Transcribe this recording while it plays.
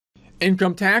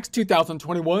Income tax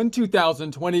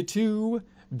 2021-2022,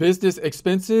 business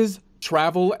expenses,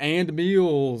 travel, and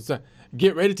meals.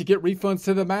 Get ready to get refunds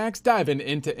to the max, diving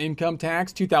into income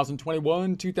tax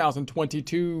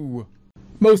 2021-2022.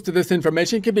 Most of this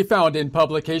information can be found in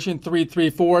Publication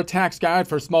 334, Tax Guide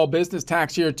for Small Business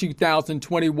Tax Year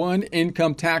 2021,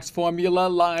 Income Tax Formula,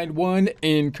 Line 1,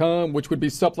 Income, which would be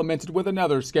supplemented with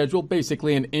another schedule,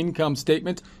 basically an income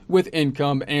statement with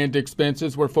income and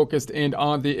expenses. We're focused in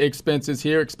on the expenses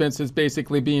here, expenses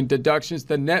basically being deductions.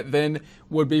 The net then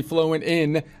would be flowing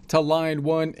in to Line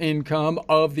 1, Income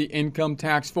of the income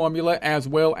tax formula, as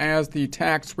well as the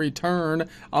tax return.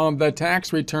 On the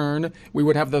tax return, we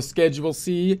would have the Schedule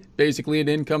C, basically an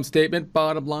income statement,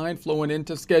 bottom line flowing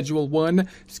into Schedule 1.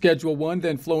 Schedule 1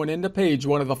 then flowing into page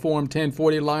 1 of the Form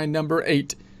 1040, line number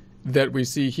 8 that we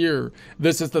see here.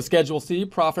 This is the Schedule C,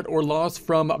 profit or loss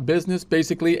from business,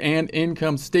 basically an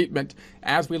income statement.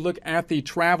 As we look at the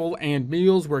travel and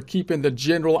meals, we're keeping the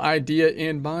general idea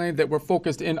in mind that we're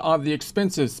focused in on the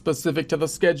expenses specific to the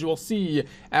Schedule C,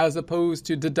 as opposed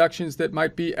to deductions that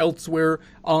might be elsewhere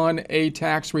on a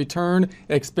tax return.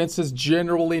 Expenses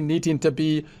generally needing to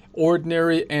be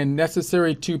ordinary and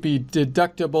necessary to be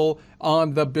deductible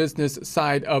on the business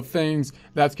side of things.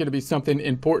 That's going to be something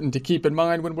important to keep in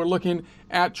mind when we're looking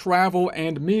at travel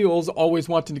and meals, always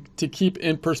wanting to keep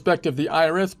in perspective the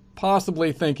IRS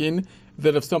possibly thinking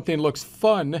that if something looks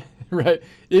fun, right,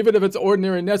 even if it's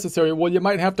ordinary and necessary, well, you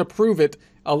might have to prove it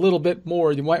a little bit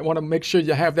more. You might want to make sure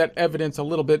you have that evidence a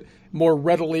little bit more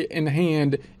readily in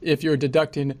hand if you're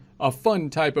deducting a fun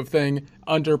type of thing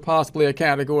under possibly a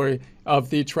category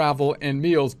of the travel and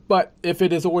meals. But if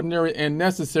it is ordinary and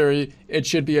necessary, it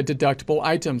should be a deductible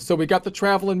item. So we got the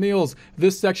travel and meals.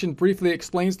 This section briefly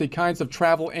explains the kinds of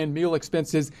travel and meal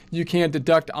expenses you can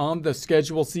deduct on the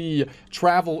Schedule C.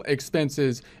 Travel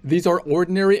expenses. These are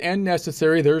ordinary and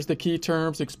necessary. There's the key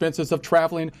terms: expenses of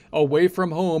traveling away from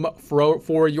home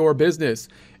for your business.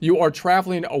 You are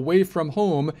traveling away from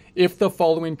home if the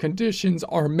following conditions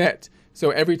are met.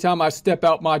 So every time I step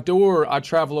out my door, I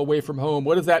travel away from home.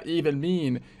 What does that even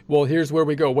mean? Well, here's where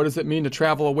we go. What does it mean to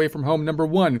travel away from home? Number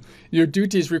one, your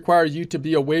duties require you to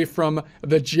be away from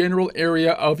the general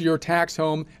area of your tax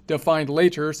home defined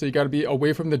later. So you got to be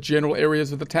away from the general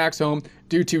areas of the tax home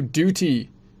due to duty.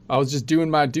 I was just doing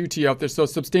my duty out there. So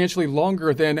substantially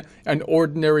longer than an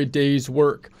ordinary day's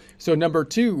work. So number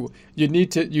two, you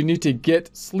need to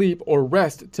get sleep or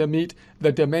rest to meet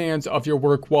the demands of your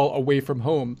work while away from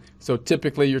home. So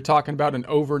typically you're talking about an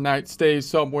overnight stay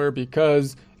somewhere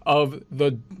because of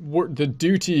the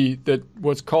duty that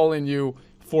was calling you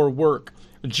for work.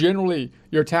 Generally,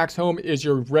 your tax home is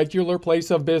your regular place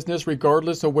of business,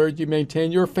 regardless of where you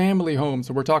maintain your family home.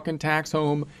 So we're talking tax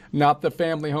home, not the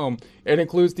family home. It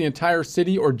includes the entire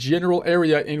city or general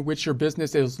area in which your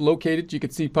business is located. You can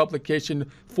see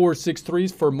publication 463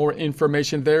 for more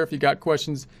information there if you got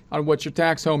questions on what your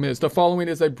tax home is. The following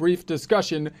is a brief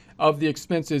discussion of the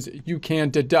expenses you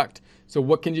can deduct. So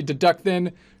what can you deduct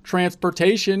then?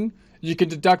 Transportation. You can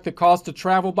deduct the cost to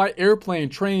travel by airplane,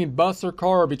 train, bus, or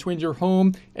car between your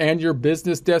home and your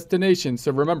business destination.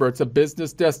 So remember, it's a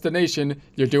business destination.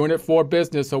 You're doing it for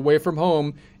business away from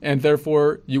home, and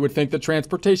therefore you would think the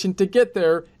transportation to get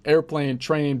there, airplane,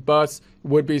 train, bus,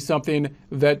 would be something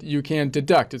that you can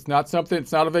deduct. It's not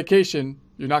a vacation.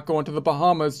 You're not going to the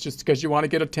Bahamas just because you want to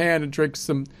get a tan and drink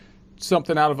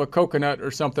something out of a coconut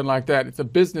or something like that. It's a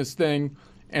business thing,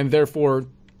 and therefore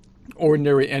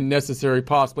ordinary and necessary,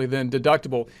 possibly then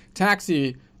deductible.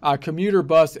 Taxi, commuter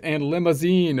bus, and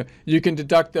limousine. You can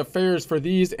deduct the fares for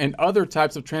these and other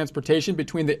types of transportation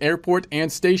between the airport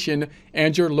and station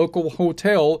and your local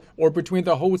hotel, or between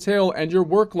the hotel and your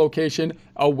work location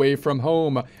away from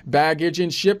home. Baggage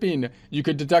and shipping. You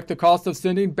could deduct the cost of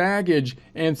sending baggage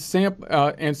and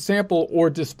sample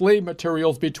or display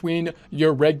materials between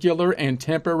your regular and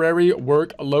temporary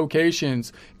work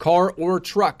locations. Car or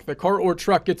truck. The car or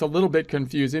truck gets a little bit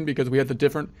confusing because we have the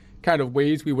different kind of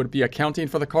ways we would be accounting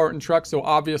for the car and truck. So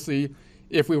obviously,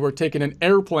 if we were taking an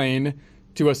airplane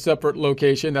to a separate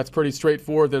location, that's pretty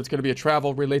straightforward that it's going to be a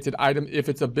travel related item if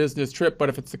it's a business trip. But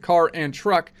if it's a car and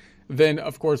truck, then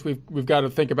of course we've got to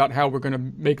think about how we're going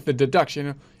to make the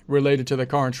deduction related to the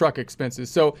car and truck expenses.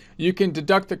 So you can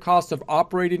deduct the cost of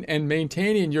operating and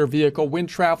maintaining your vehicle when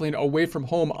traveling away from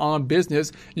home on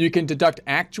business. You can deduct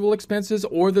actual expenses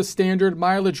or the standard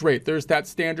mileage rate. There's that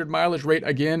standard mileage rate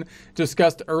again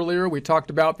discussed earlier. We talked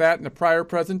about that in the prior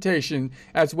presentation,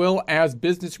 as well as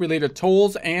business related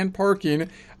tolls and parking.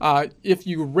 If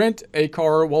you rent a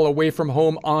car while away from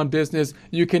home on business,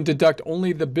 you can deduct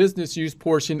only the business use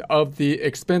portion of the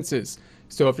expenses.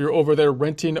 So if you're over there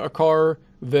renting a car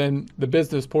than the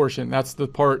business portion. That's the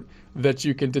part that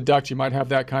you can deduct. You might have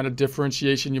that kind of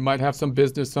differentiation. You might have some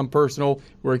business, some personal,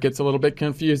 where it gets a little bit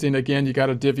confusing. Again, you got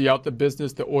to divvy out the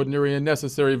business, the ordinary and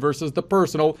necessary versus the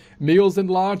personal. Meals and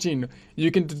lodging. You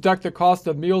can deduct the cost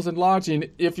of meals and lodging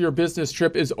if your business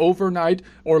trip is overnight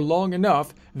or long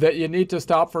enough that you need to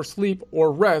stop for sleep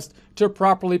or rest to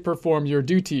properly perform your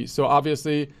duties. So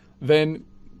obviously, then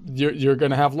you're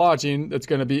going to have lodging that's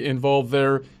going to be involved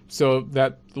there. So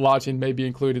that lodging may be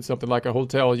included, something like a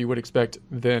hotel you would expect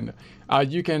then.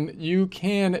 You can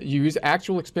use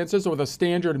actual expenses or the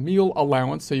standard meal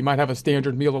allowance. So you might have a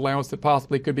standard meal allowance that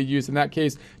possibly could be used in that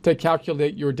case to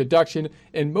calculate your deduction.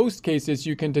 In most cases,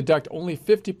 you can deduct only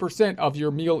 50% of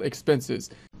your meal expenses.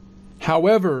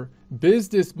 However,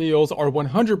 business meals are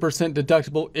 100%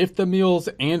 deductible if the meals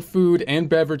and food and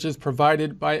beverages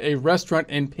provided by a restaurant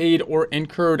and paid or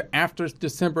incurred after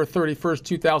December 31st,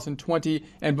 2020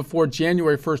 and before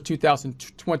January 1st,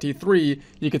 2023.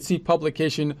 You can see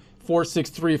publication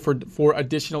 463 for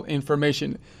additional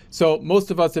information. So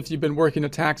most of us, if you've been working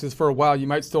at taxes for a while, you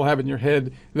might still have in your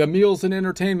head the meals and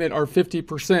entertainment are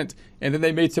 50%, and then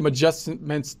they made some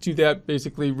adjustments to that,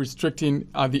 basically restricting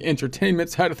the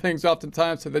entertainment side of things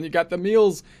oftentimes. So then you got the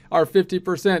meals are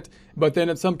 50%, but then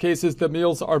in some cases the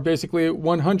meals are basically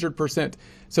 100%.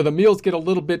 So the meals get a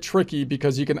little bit tricky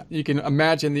because you can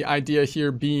imagine the idea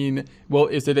here being, well,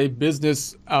 is it a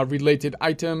business related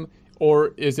item?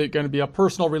 Or is it going to be a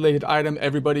personal related item?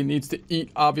 Everybody needs to eat,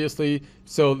 obviously.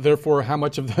 So therefore, how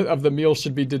much of the meal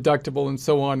should be deductible and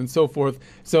so on and so forth.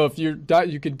 So if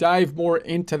you could dive more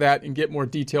into that and get more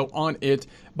detail on it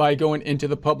by going into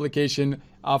the publication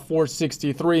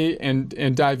 463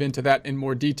 and dive into that in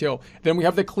more detail. Then we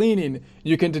have the cleaning.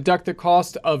 You can deduct the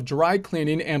cost of dry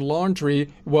cleaning and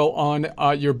laundry while on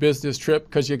your business trip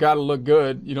because you got to look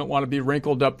good. You don't want to be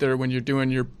wrinkled up there when you're doing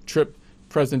your trip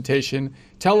presentation.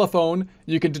 Telephone,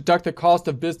 you can deduct the cost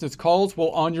of business calls while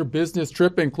on your business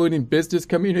trip, including business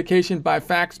communication by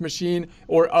fax machine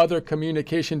or other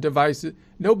communication devices.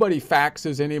 Nobody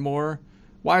faxes anymore.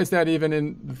 Why is that even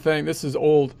in the thing? This is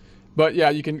old. But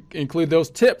yeah, you can include those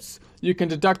tips. You can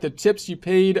deduct the tips you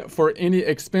paid for any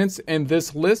expense in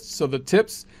this list. So the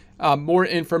tips, more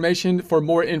information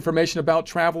about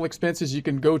travel expenses, you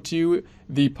can go to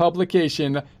the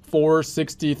publication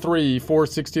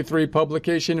 463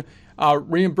 publication,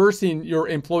 reimbursing your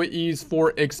employees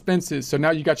for expenses. So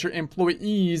now you got your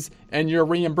employees and you're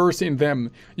reimbursing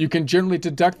them. You can generally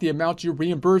deduct the amount you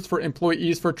reimburse for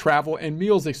employees for travel and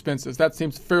meals expenses. That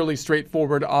seems fairly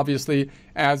straightforward, obviously,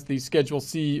 as the Schedule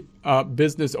C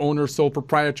business owner, sole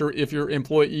proprietor. If your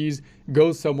employees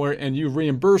go somewhere and you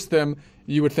reimburse them,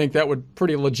 you would think that would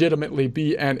pretty legitimately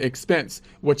be an expense.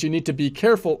 What you need to be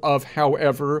careful of,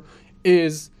 however,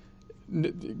 is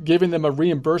giving them a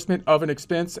reimbursement of an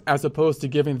expense as opposed to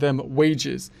giving them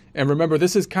wages. And remember,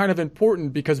 this is kind of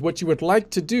important because what you would like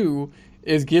to do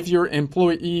is give your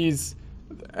employees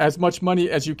as much money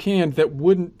as you can that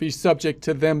wouldn't be subject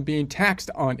to them being taxed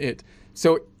on it.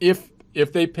 So if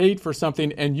they paid for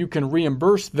something and you can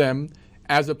reimburse them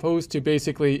as opposed to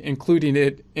basically including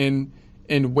it in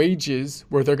wages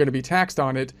where they're going to be taxed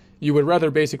on it, you would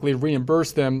rather basically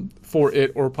reimburse them for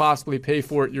it or possibly pay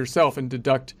for it yourself and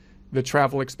deduct the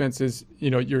travel expenses,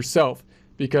 yourself.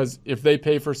 Because if they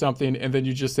pay for something and then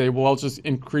you just say, well, I'll just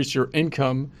increase your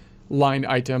income line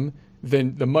item,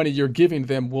 then the money you're giving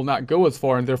them will not go as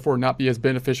far and therefore not be as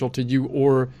beneficial to you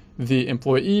or the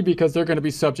employee because they're going to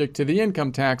be subject to the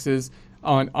income taxes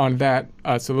on that.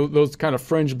 So those kind of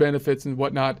fringe benefits and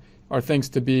whatnot are things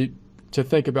to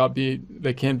think about.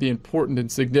 They can be important and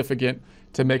significant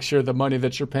to make sure the money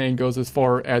that you're paying goes as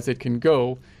far as it can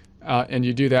go. And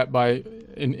you do that by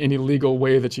in any legal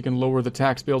way that you can lower the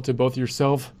tax bill to both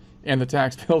yourself and the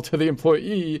tax bill to the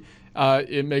employee.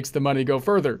 It makes the money go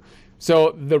further.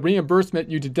 So the reimbursement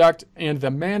you deduct and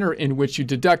the manner in which you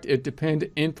deduct it depend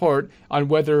in part on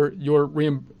whether you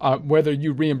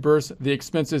reimburse the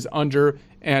expenses under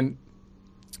an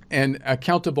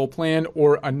accountable plan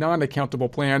or a non-accountable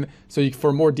plan. So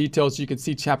for more details, you can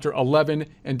see Chapter 11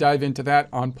 and dive into that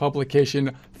on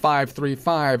publication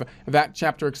 535. That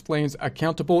chapter explains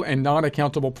accountable and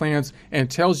non-accountable plans and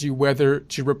tells you whether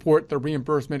to report the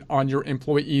reimbursement on your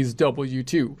employee's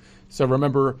W-2. So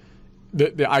remember,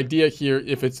 the idea here,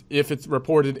 if it's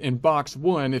reported in box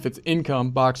 1, if it's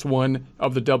income, box 1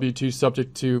 of the W-2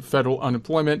 subject to federal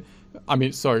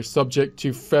subject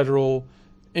to federal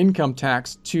income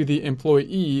tax to the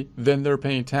employee, then they're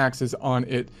paying taxes on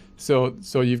it. So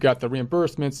you've got the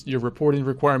reimbursements, your reporting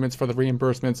requirements for the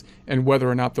reimbursements, and whether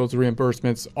or not those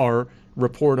reimbursements are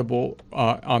reportable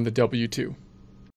on the W-2.